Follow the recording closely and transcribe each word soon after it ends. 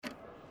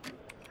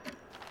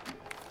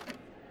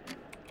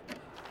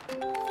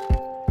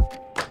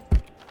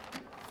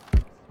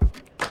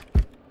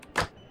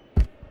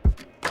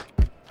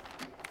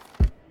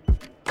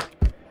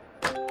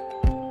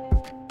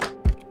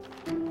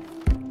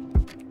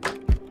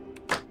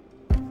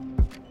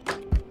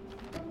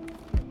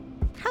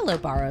Hello,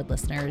 Borrowed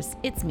listeners.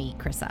 It's me,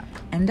 Krissa.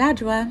 And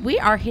Adwa. We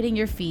are hitting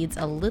your feeds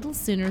a little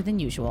sooner than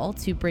usual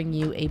to bring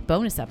you a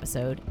bonus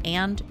episode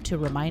and to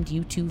remind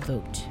you to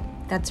vote.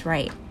 That's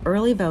right.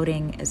 Early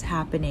voting is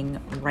happening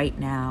right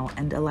now,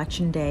 and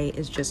Election Day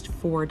is just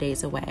 4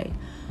 days away.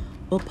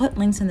 We'll put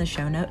links in the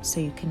show notes so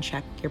you can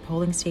check your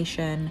polling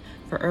station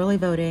for early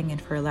voting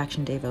and for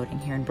Election Day voting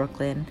here in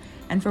Brooklyn,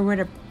 and for where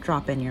to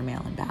drop in your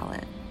mail-in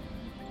ballot.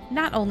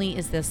 Not only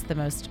is this the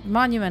most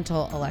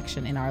monumental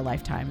election in our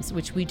lifetimes,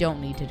 which we don't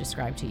need to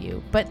describe to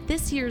you, but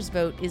this year's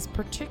vote is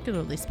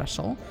particularly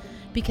special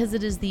because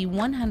it is the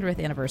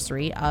 100th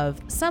anniversary of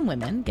some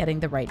women getting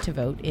the right to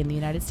vote in the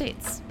United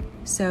States.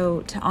 So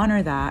to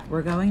honor that,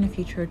 we're going to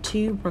feature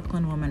two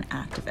Brooklyn women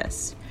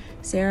activists,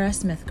 Sarah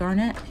Smith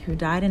Garnett, who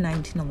died in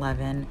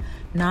 1911,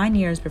 9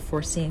 years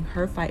before seeing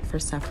her fight for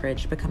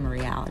suffrage become a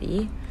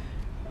reality,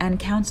 and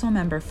Council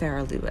Member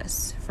Farah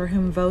Lewis, for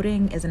whom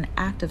voting is an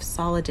act of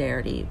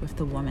solidarity with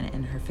the woman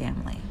in her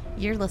family.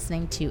 You're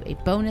listening to a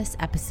bonus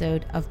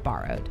episode of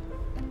Borrowed.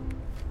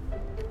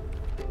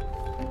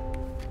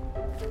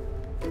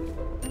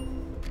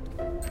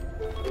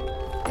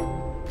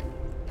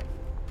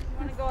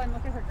 Want to go and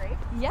look at her grave?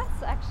 Yes,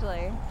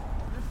 actually.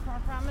 This more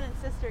prominent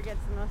sister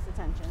gets the most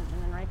attention,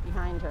 and then right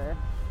behind her.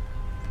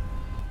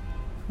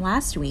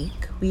 Last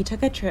week, we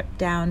took a trip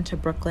down to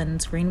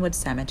Brooklyn's Greenwood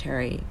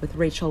Cemetery with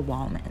Rachel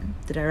Wallman,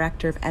 the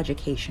Director of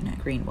Education at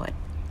Greenwood.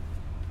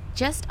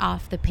 Just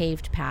off the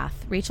paved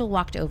path, Rachel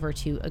walked over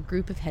to a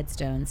group of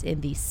headstones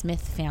in the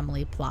Smith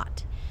family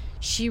plot.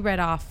 She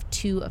read off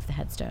two of the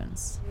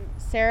headstones.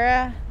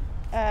 Sarah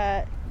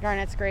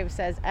Garnett's grave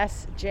says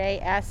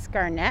S.J.S.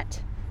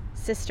 Garnett,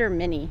 Sister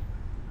Minnie.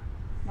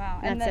 Wow.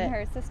 And That's then it.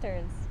 her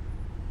sisters.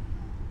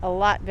 A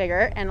lot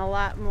bigger and a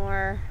lot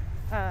more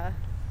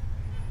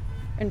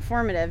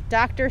informative.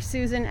 Dr.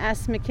 Susan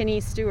S.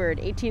 McKinney Stewart,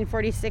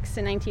 1846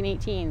 to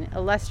 1918,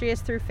 illustrious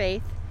through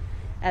faith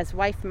as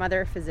wife,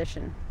 mother,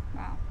 physician.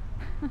 Wow.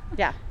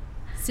 Yeah.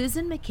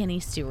 Susan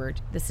McKinney Stewart,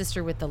 the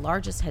sister with the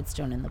largest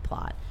headstone in the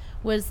plot,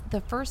 was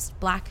the first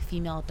black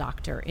female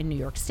doctor in New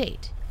York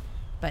State.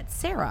 But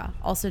Sarah,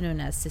 also known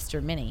as Sister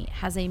Minnie,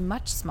 has a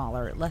much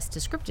smaller, less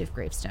descriptive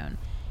gravestone.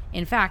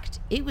 In fact,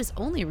 it was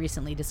only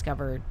recently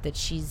discovered that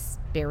she's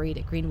buried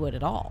at Greenwood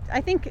at all. I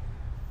think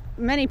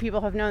many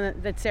people have known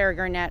that Sarah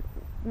Garnett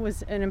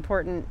was an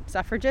important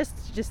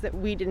suffragist, just that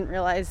we didn't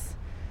realize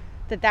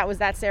that was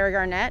that Sarah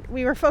Garnett.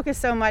 We were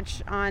focused so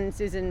much on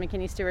Susan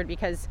McKinney Stewart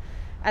because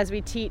as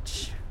we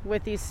teach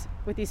with these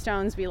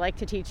stones, we like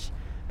to teach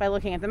by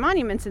looking at the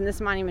monuments, and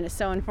this monument is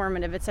so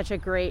informative. It's such a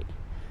great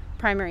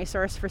primary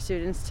source for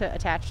students to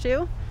attach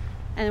to,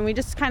 and we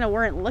just kind of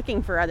weren't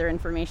looking for other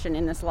information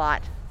in this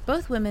lot.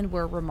 Both women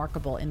were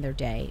remarkable in their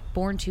day,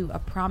 born to a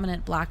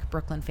prominent black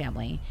Brooklyn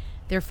family.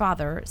 Their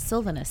father,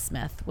 Sylvanus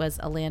Smith, was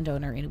a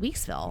landowner in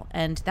Weeksville,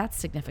 and that's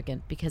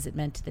significant because it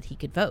meant that he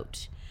could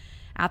vote.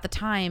 At the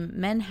time,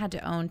 men had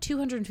to own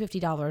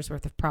 $250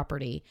 worth of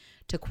property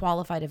to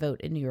qualify to vote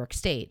in New York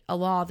State, a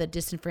law that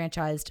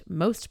disenfranchised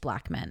most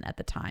black men at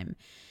the time.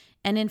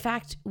 And in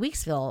fact,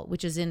 Weeksville,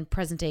 which is in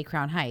present-day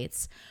Crown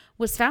Heights,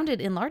 was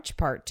founded in large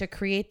part to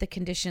create the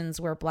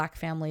conditions where black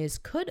families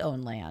could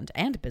own land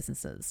and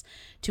businesses,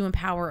 to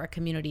empower a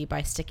community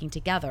by sticking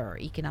together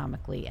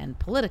economically and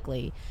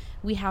politically.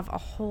 We have a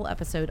whole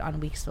episode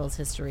on Weeksville's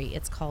history.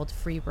 It's called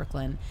Free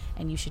Brooklyn,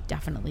 and you should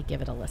definitely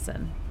give it a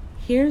listen.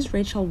 Here's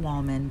Rachel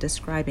Wallman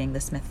describing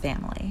the Smith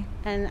family.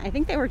 And I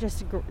think they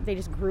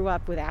just grew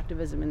up with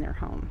activism in their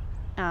home.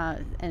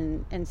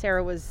 And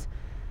Sarah was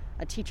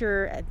a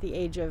teacher at the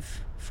age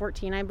of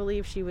 14, I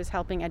believe. She was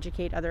helping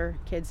educate other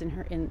kids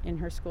in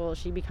her school.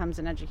 She becomes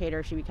an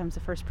educator. She becomes the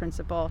first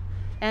principal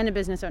and a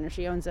business owner.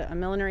 She owns a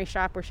millinery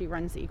shop where she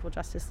runs the Equal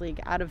Justice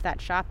League out of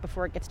that shop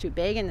before it gets too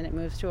big, and then it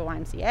moves to a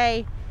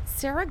YMCA.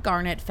 Sarah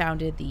Garnett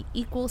founded the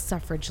Equal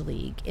Suffrage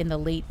League in the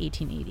late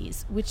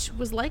 1880s, which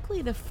was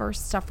likely the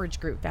first suffrage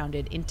group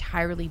founded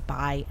entirely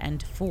by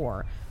and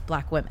for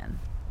black women.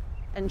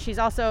 And she's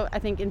also, I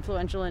think,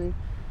 influential in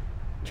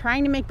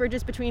trying to make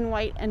bridges between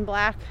white and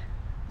black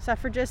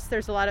suffragists.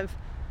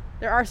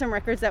 There are some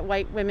records that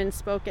white women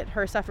spoke at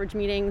her suffrage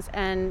meetings,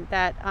 and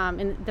that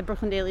in the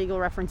Brooklyn Daily Eagle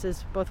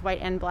references both white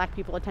and black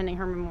people attending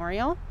her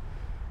memorial.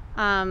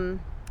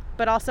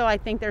 But also, I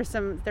think there's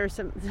some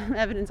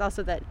evidence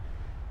also that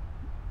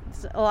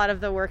a lot of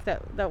the work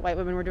that white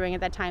women were doing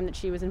at that time that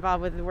she was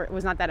involved with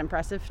was not that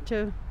impressive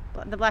to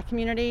the black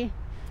community.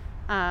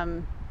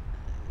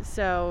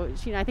 So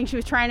I think she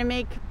was trying to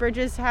make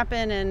bridges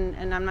happen,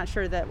 and I'm not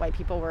sure that white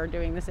people were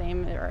doing the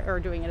same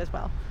or doing it as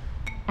well.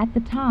 At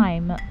the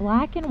time,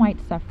 black and white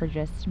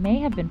suffragists may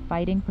have been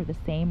fighting for the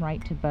same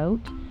right to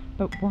vote,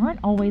 but weren't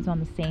always on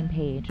the same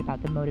page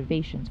about the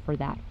motivations for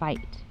that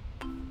fight.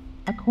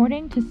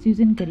 According to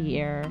Susan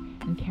Goodyear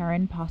and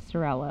Karen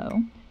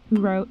Postorello, who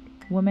wrote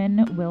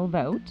Women Will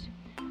Vote,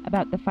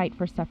 about the fight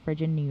for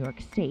suffrage in New York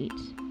State,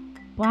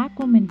 black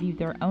women viewed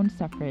their own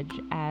suffrage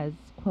as,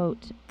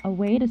 quote, a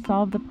way to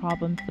solve the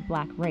problems the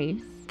black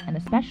race, and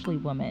especially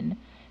women,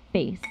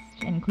 faced,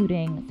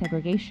 including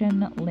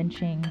segregation,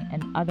 lynching,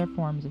 and other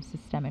forms of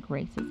systemic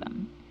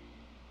racism.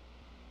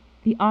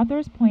 The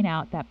authors point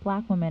out that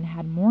Black women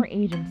had more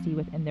agency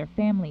within their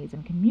families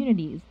and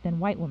communities than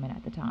white women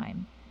at the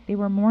time. They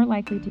were more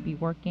likely to be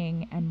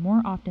working and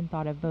more often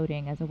thought of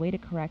voting as a way to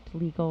correct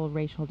legal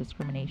racial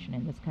discrimination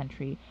in this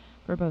country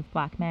for both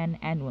Black men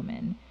and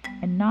women,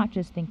 and not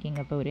just thinking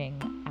of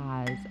voting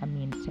as a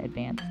means to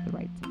advance the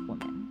rights of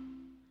women.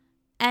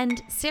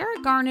 And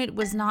Sarah Garnett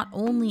was not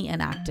only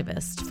an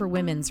activist for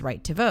women's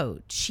right to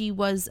vote, she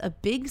was a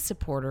big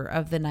supporter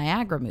of the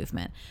Niagara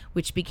movement,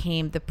 which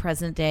became the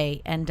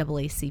present-day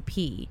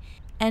NAACP.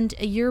 And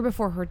a year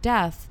before her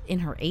death, in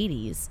her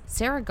 80s,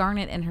 Sarah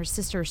Garnett and her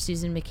sister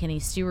Susan McKinney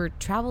Stewart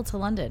traveled to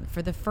London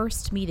for the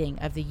first meeting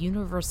of the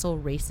Universal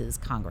Races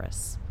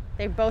Congress.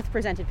 They both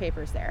presented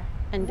papers there,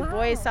 and Du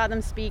Bois saw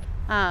them speak.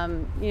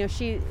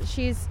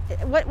 She's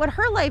what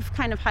her life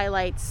kind of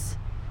highlights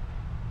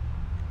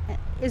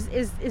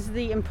is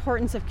the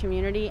importance of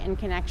community and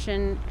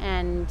connection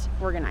and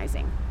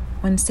organizing.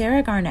 When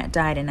Sarah Garnett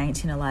died in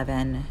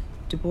 1911,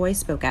 Du Bois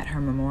spoke at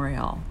her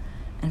memorial.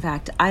 In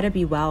fact, Ida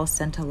B. Wells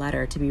sent a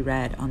letter to be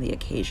read on the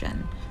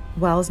occasion.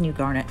 Wells knew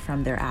Garnett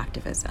from their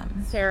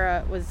activism.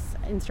 Sarah was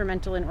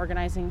instrumental in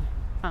organizing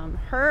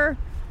her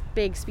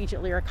big speech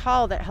at Lyric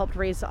Hall that helped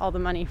raise all the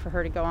money for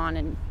her to go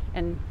on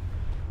and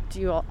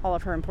do all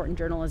of her important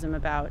journalism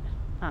about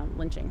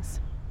lynchings.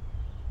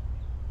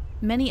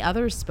 Many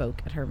others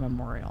spoke at her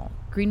memorial.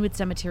 Greenwood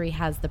Cemetery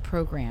has the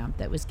program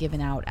that was given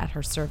out at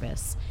her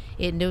service.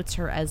 It notes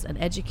her as an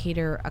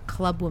educator, a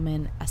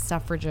clubwoman, a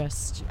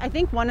suffragist. I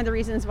think one of the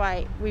reasons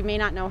why we may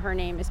not know her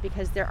name is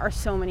because there are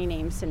so many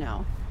names to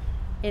know.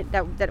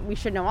 That we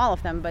should know all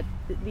of them, but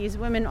these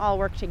women all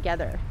work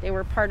together. They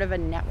were part of a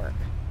network.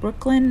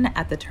 Brooklyn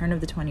at the turn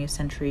of the 20th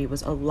century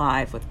was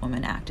alive with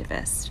women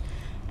activists,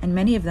 and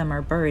many of them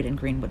are buried in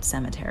Greenwood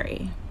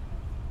Cemetery.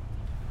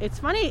 It's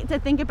funny to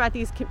think about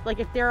these, like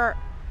if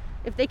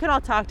they could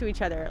all talk to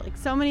each other, like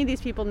so many of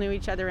these people knew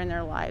each other in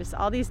their lives,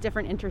 all these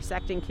different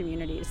intersecting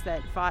communities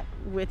that fought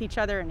with each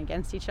other and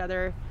against each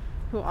other,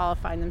 who all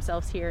find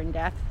themselves here in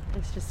death.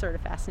 It's just sort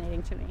of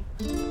fascinating to me.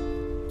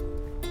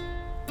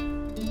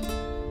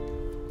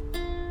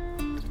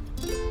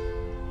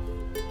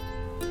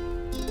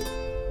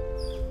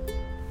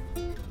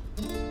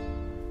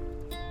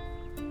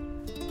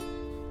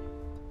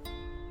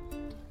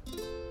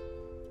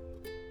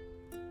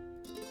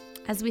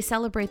 As we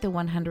celebrate the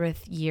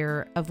 100th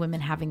year of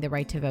women having the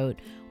right to vote,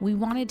 we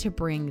wanted to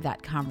bring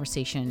that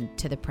conversation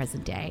to the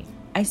present day.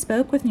 I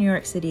spoke with New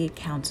York City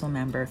Council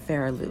member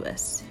Farah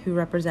Lewis, who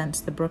represents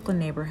the Brooklyn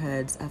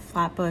neighborhoods of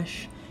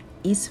Flatbush,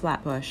 East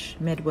Flatbush,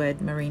 Midwood,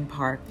 Marine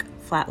Park,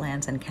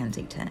 Flatlands, and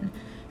Kensington,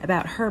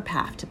 about her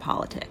path to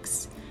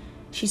politics.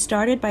 She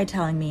started by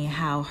telling me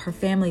how her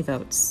family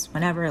votes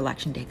whenever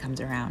Election Day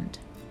comes around.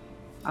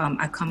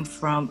 I come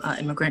from an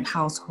immigrant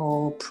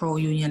household,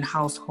 pro-union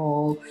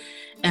household,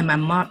 and my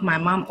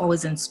mom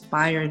always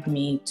inspired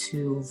me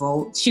to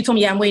vote. She told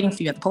me, "Yeah, I'm waiting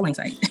for you at the polling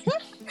site."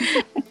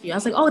 I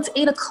was like, "Oh, it's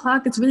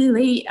 8:00. It's really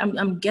late.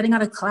 I'm getting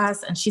out of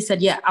class." And she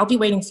said, "Yeah, I'll be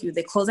waiting for you.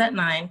 They close at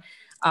 9.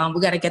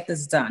 We got to get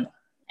this done."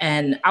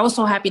 And I was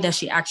so happy that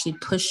she actually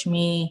pushed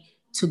me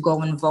to go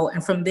and vote.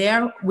 And from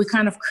there, we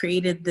kind of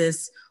created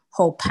this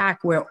whole pack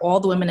where all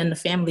the women in the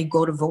family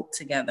go to vote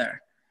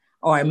together,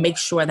 or make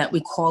sure that we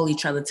call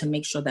each other to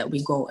make sure that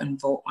we go and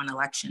vote on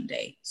Election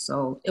Day.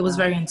 So it was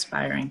very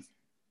inspiring.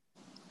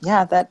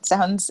 Yeah, that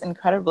sounds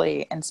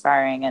incredibly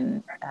inspiring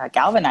and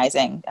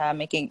galvanizing,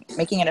 making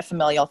it a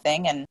familial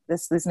thing. And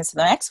this leads me to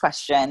the next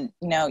question.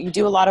 You know, you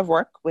do a lot of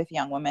work with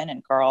young women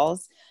and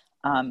girls,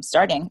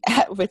 starting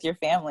with your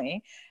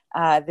family.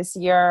 This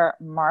year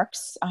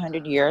marks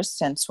 100 years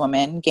since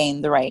women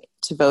gained the right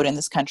to vote in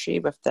this country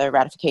with the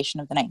ratification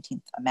of the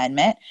 19th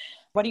Amendment.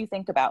 What do you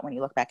think about when you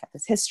look back at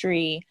this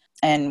history?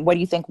 And what do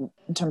you think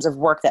in terms of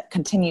work that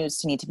continues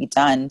to need to be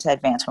done to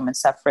advance women's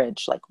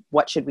suffrage? Like,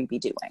 what should we be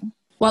doing?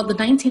 Well, the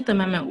 19th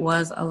Amendment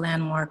was a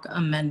landmark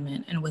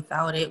amendment, and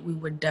without it, we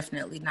would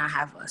definitely not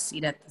have a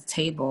seat at the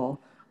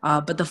table.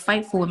 But the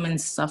fight for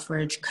women's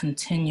suffrage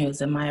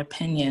continues, in my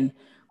opinion,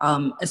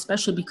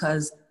 especially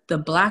because the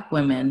Black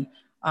women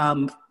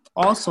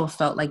also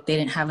felt like they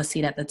didn't have a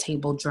seat at the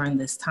table during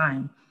this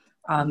time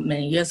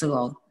many years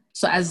ago.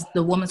 So as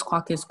the Women's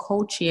Caucus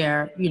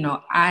co-chair, you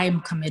know,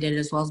 I'm committed,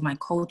 as well as my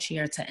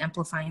co-chair, to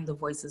amplifying the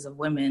voices of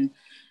women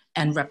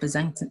and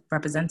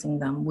representing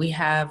them. We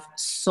have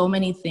so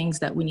many things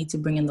that we need to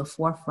bring in the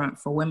forefront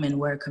for women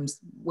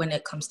when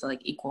it comes to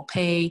like equal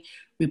pay,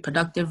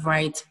 reproductive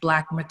rights,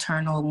 Black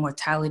maternal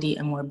mortality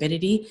and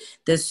morbidity.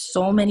 There's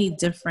so many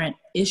different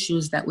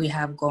issues that we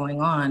have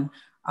going on.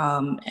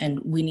 And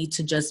we need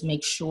to just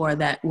make sure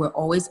that we're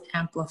always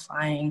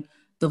amplifying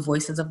the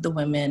voices of the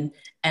women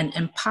and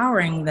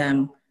empowering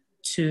them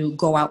to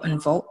go out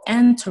and vote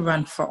and to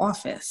run for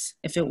office.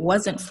 If it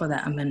wasn't for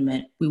that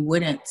amendment, we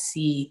wouldn't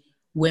see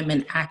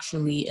women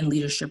actually in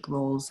leadership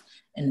roles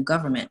in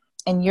government.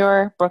 In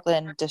your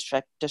Brooklyn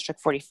district,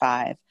 District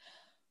 45,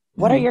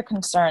 what are your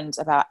concerns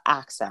about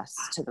access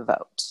to the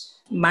vote?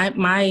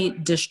 My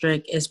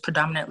district is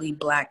predominantly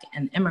Black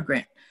and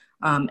immigrant.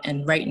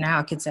 And right now,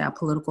 I could say our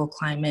political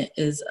climate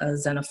is a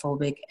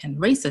xenophobic and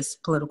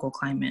racist political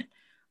climate.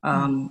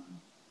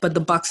 But the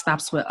buck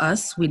stops with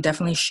us. We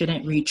definitely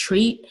shouldn't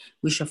retreat.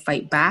 We should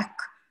fight back.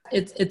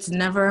 It's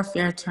never a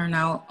fair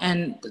turnout.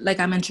 And like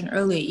I mentioned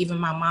earlier, even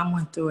my mom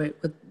went through it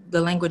with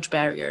the language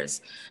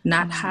barriers,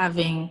 not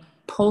having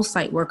poll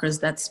site workers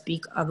that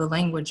speak other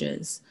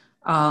languages,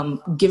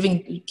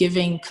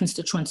 giving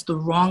constituents the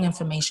wrong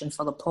information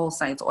for the poll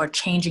sites or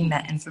changing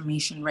that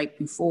information right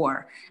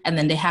before. And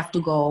then they have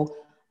to go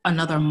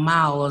another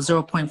mile or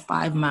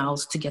 0.5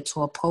 miles to get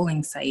to a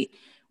polling site.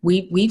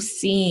 We've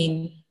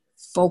seen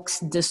folks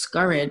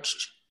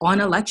discouraged on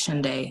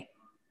election day.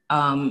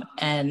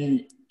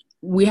 And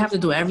we have to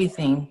do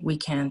everything we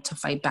can to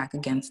fight back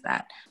against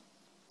that.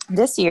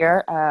 This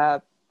year,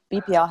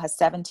 BPL has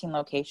 17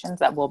 locations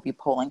that will be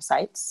polling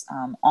sites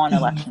on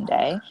election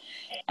day.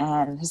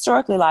 And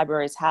historically,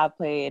 libraries have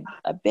played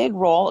a big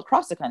role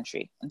across the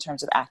country in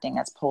terms of acting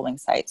as polling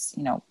sites.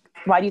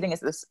 Why do you think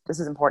this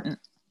is important?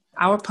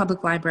 Our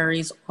public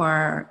libraries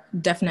are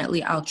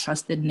definitely our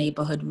trusted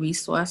neighborhood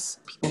resource.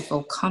 People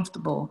feel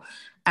comfortable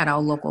at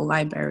our local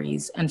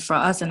libraries. And for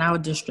us in our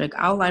district,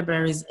 our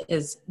libraries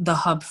is the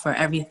hub for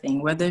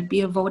everything, whether it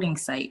be a voting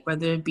site,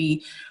 whether it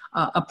be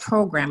a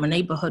program, a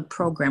neighborhood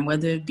program,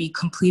 whether it be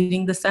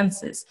completing the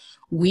census.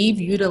 We've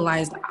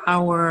utilized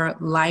our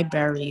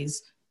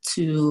libraries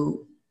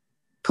to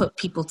put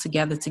people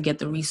together to get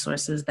the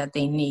resources that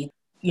they need.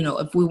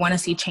 If we want to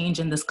see change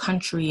in this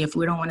country, if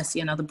we don't want to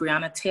see another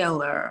Breonna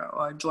Taylor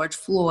or George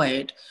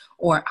Floyd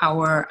or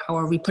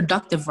our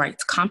reproductive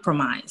rights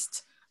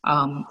compromised,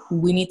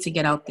 we need to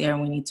get out there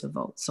and we need to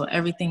vote. So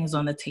everything is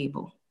on the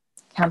table.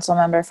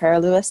 Councilmember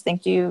Farah Louis,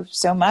 thank you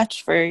so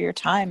much for your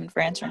time and for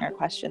answering our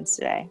questions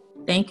today.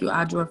 Thank you,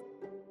 Audra.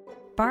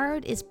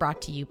 Borrowed is brought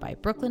to you by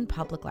Brooklyn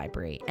Public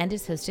Library and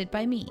is hosted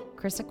by me,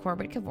 Krista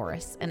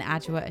Corbett-Kavoris, and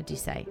Adjoa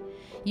Aduse.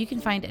 You can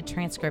find a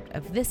transcript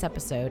of this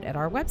episode at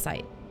our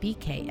website,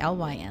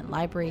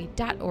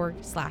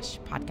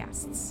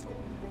 bklynlibrary.org/podcasts.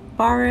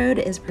 Borrowed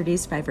is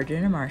produced by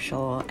Virginia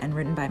Marshall and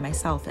written by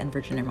myself and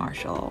Virginia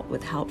Marshall,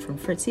 with help from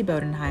Fritzi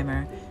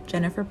Bodenheimer,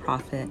 Jennifer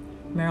Profit,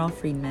 Meryl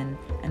Friedman,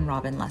 and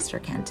Robin Lester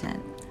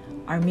Kenton.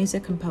 Our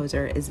music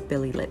composer is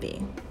Billy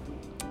Libby.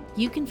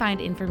 You can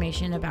find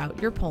information about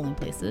your polling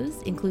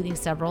places, including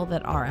several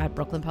that are at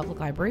Brooklyn Public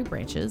Library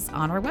branches,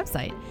 on our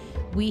website.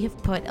 We have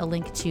put a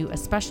link to a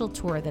special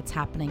tour that's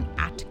happening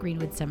at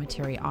Greenwood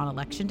Cemetery on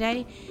Election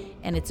Day,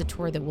 and it's a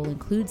tour that will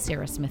include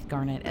Sarah Smith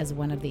Garnett as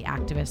one of the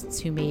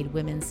activists who made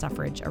women's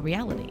suffrage a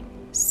reality.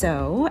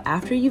 So,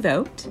 after you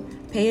vote,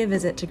 pay a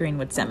visit to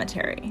Greenwood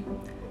Cemetery.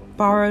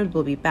 Borrowed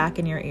will be back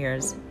in your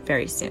ears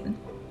very soon.